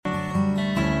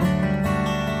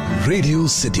Radio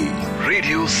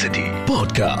city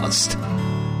podcast.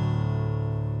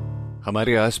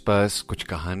 हमारे आसपास कुछ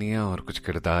कहानियां और कुछ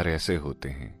किरदार ऐसे होते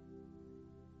हैं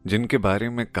जिनके बारे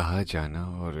में कहा जाना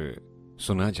और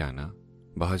सुना जाना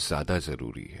बहुत ज्यादा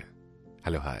जरूरी है।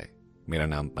 हेलो हाय, मेरा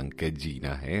नाम पंकज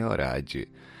जीना है और आज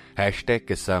हैशटैग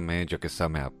किस्सा में जो किस्सा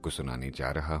मैं आपको सुनाने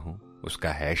जा रहा हूं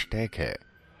उसका हैशटैग है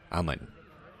अमन।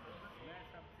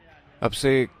 अब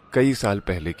से कई साल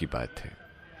पहले की बात है।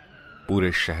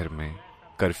 पूरे शहर में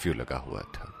कर्फ्यू लगा हुआ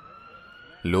था।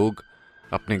 लोग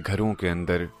अपने घरों के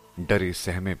अंदर डरे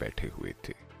सहमे बैठे हुए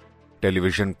थे।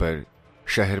 टेलीविजन पर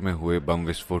शहर में हुए बम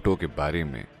विस्फोटों के बारे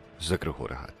में जिक्र हो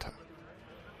रहा था।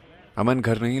 अमन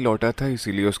घर नहीं लौटा था,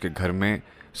 इसीलिए उसके घर में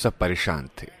सब परेशान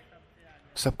थे।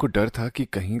 सबको डर था कि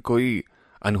कहीं कोई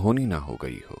अनहोनी ना हो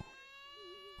गई हो।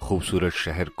 खूबसूरत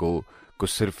शहर को कुछ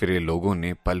सिरफिरे लोगों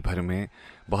ने पल भर में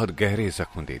बहुत गहरे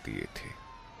जख्म दे दिए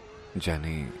थे।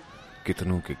 जाने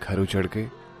कितनों के घर उजड़ गए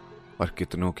और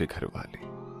कितनों के घर वाले।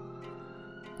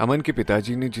 अमन के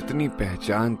पिताजी ने जितनी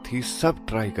पहचान थी सब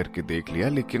ट्राई करके देख लिया,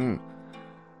 लेकिन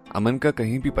अमन का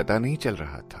कहीं भी पता नहीं चल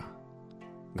रहा था।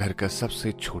 घर का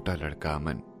सबसे छोटा लड़का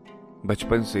अमन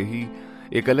बचपन से ही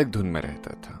एक अलग धुन में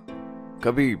रहता था।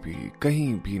 कभी भी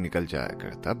कहीं भी निकल जाया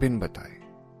करता बिन बताए।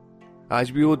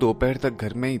 आज भी वो दोपहर तक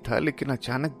घर में ही था, लेकिन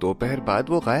अचानक दोपहर बाद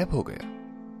वो गायब हो गया।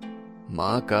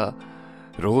 माँ का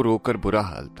रो रो कर बुरा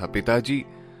हाल था। पिताजी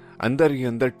अंदर ही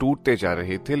अंदर टूटते जा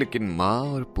रहे थे, लेकिन माँ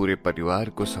और पूरे परिवार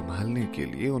को संभालने के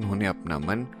लिए उन्होंने अपना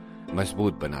मन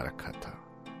मजबूत बना रखा था।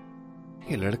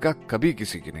 ये लड़का कभी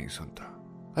किसी की नहीं सुनता।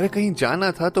 अरे कहीं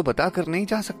जाना था तो बताकर नहीं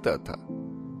जा सकता था।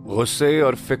 गुस्से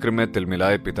और फिक्र में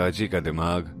तिलमिलाए पिताजी का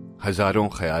दिमाग हजारों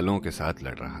ख्यालों के साथ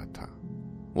लड़ रहा था।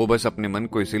 वो बस अपने मन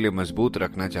को इसीलिए मजबूत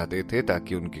रखना चाहते थे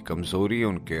ताकि उनकी कमजोरी,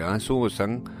 उनके आंसू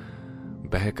संग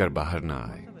बहकर बाहर ना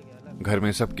आए। घर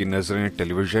में सबकी नजरें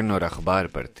टेलीविजन और अखबार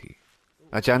पर थी।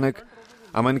 अचानक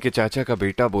अमन के चाचा का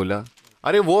बेटा बोला,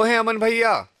 अरे वो है अमन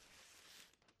भैया।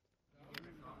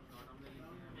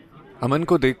 अमन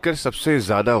को देखकर सबसे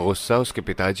ज्यादा गुस्सा उसके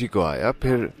पिताजी को आया,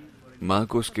 फिर मां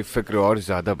को उसकी फिक्र और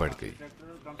ज्यादा बढ़ गई।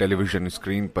 टेलीविजन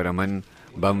स्क्रीन पर अमन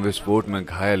बम विस्फोट में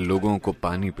घायल लोगों को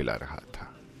पानी पिला रहा था,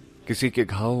 किसी के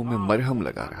घावों में मरहम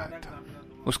लगा रहा था।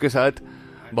 उसके साथ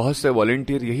बहुत से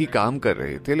वॉलेंटियर यही काम कर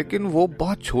रहे थे, लेकिन वो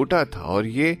बहुत छोटा था और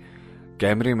ये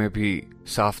कैमरे में भी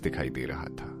साफ दिखाई दे रहा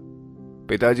था।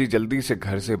 पिताजी जल्दी से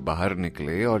घर से बाहर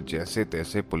निकले और जैसे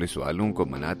तैसे पुलिस वालों को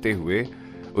मनाते हुए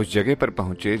उस जगह पर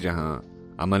पहुंचे जहां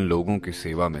अमन लोगों की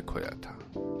सेवा में खोया था।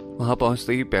 वहां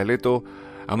पहुंचते ही पहले तो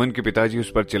अमन के पिताजी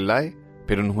उस पर चिल्लाए,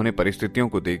 फिर उन्होंने परिस्थितियों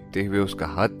को देखते हुए उसका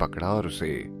हाथ पकड़ा और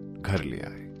उसे घर ले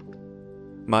आए।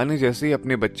 मां ने जैसे ही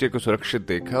अपने बच्चे को सुरक्षित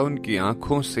देखा, उनकी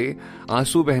आंखों से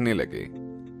आंसू बहने लगे।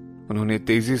 उन्होंने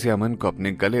तेजी से अमन को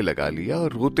अपने गले लगा लिया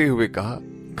और रोते हुए कहा,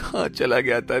 कहां चला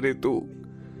गया था रे तू।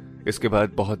 इसके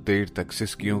बाद बहुत देर तक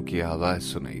सिसकियों की आवाज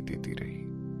सुनाई देती रही।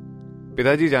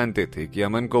 पिताजी जानते थे कि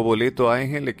अमन को वो ले तो आए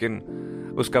हैं, लेकिन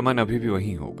उसका मन अभी भी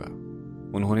वहीं होगा।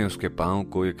 उन्होंने उसके पांव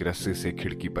को एक रस्सी से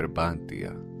खिड़की पर बांध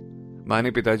दिया। मां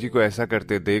ने पिताजी को ऐसा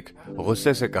करते देख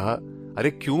गुस्से से कहा,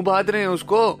 अरे क्यों बांध रहे हैं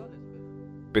उसको।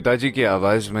 पिताजी की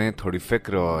आवाज में थोड़ी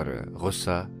फिक्र और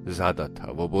गुस्सा ज्यादा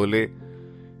था। वो बोले,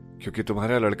 क्योंकि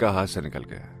तुम्हारा लड़का हाथ से निकल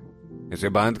गया है, इसे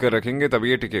बांध कर रखेंगे तब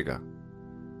ये टिकेगा।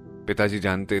 पिताजी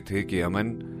जानते थे कि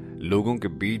अमन लोगों के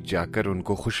बीच जाकर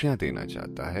उनको खुशियां देना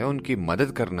चाहता है, उनकी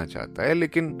मदद करना चाहता है,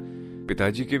 लेकिन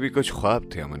पिताजी के भी कुछ ख्वाब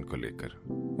थे अमन को लेकर।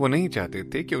 वो नहीं चाहते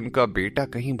थे कि उनका बेटा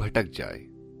कहीं भटक जाए।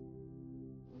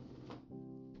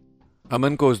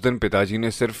 अमन को उस दिन पिताजी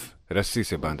ने सिर्फ रस्सी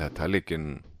से बांधा था,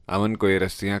 लेकिन अमन को ये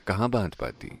रस्सियां कहां बांध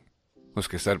पाती।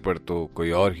 उसके सर पर तो कोई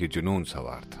और ही जुनून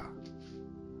सवार था।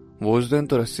 वो उस दिन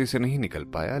तो रस्सी से नहीं निकल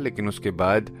पाया, लेकिन उसके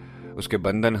बाद उसके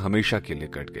बंधन हमेशा के लिए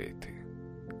कट गए थे।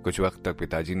 कुछ वक्त तक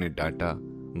पिताजी ने डांटा,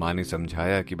 मां ने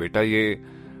समझाया कि बेटा ये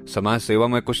समाज सेवा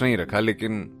में कुछ नहीं रखा,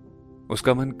 लेकिन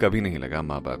उसका मन कभी नहीं लगा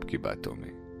माँ बाप की बातों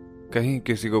में। कहीं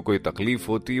किसी को कोई तकलीफ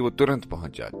होती वो तुरंत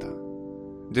पहुंच जाता।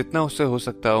 जितना उससे हो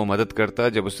सकता वो मदद करता।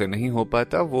 जब उससे नहीं हो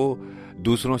पाता वो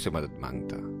दूसरों से मदद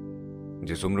मांगता।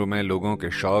 जिस उम्र में लोगों के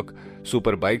शौक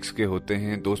सुपर बाइक्स के होते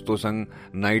हैं, दोस्तों संग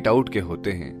नाइट आउट के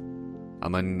होते हैं,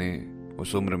 अमन ने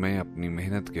उस उम्र में अपनी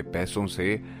मेहनत के पैसों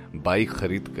से बाइक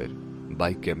खरीदकर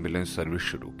बाइक की एम्बुलेंस सर्विस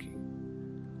शुरू की।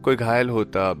 कोई घायल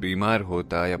होता, बीमार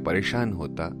होता या परेशान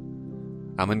होता,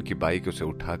 अमन की बाइक उसे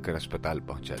उठाकर अस्पताल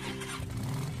पहुंचा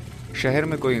दी। शहर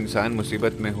में कोई इंसान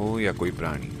मुसीबत में हो या कोई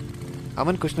प्राणी,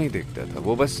 अमन कुछ नहीं देखता था,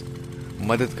 वो बस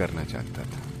मदद करना चाहता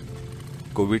था।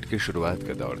 कोविड की शुरुआत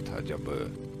का दौर था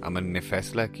जब अमन ने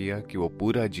फैसला किया कि वो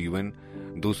पूरा जीवन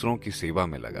दूसरों की सेवा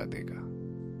में लगा देगा।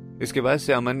 इसके बाद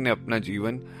से अमन ने अपना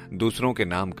जीवन दूसरों के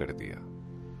नाम कर दिया।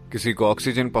 किसी को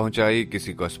ऑक्सीजन पहुंचाई,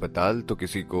 किसी को अस्पताल, तो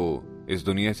किसी को इस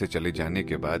दुनिया से चले जाने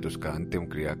के बाद उसका अंतिम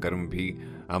क्रियाकर्म भी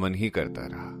अमन ही करता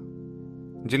रहा।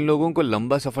 जिन लोगों को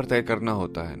लंबा सफर तय करना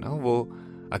होता है ना, वो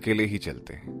अकेले ही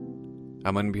चलते हैं।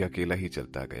 अमन भी अकेला ही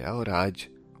चलता गया और आज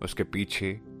उसके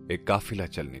पीछे एक काफिला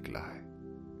चल निकला है।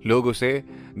 लोग उसे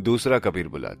दूसरा कबीर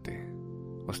बुलाते हैं।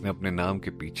 उसने अपने नाम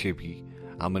के पीछे भी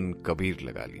अमन कबीर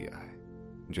लगा लिया है,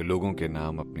 जो लोगों के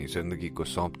नाम अपनी जिंदगी को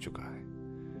सौंप चुका है।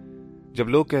 जब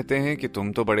लोग कहते हैं कि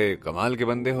तुम तो बड़े कमाल के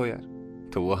बंदे हो यार,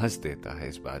 तो वो हंस देता है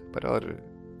इस बात पर और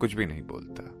कुछ भी नहीं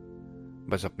बोलता।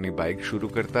 बस अपनी बाइक शुरू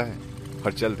करता है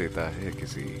और चल देता है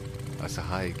किसी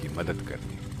असहाय की मदद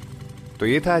करने। तो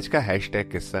ये था आज का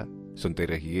हैशटैग किस्सा। सुनते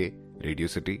रहिए रेडियो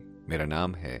सिटी। मेरा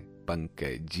नाम है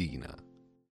पंकज जीना।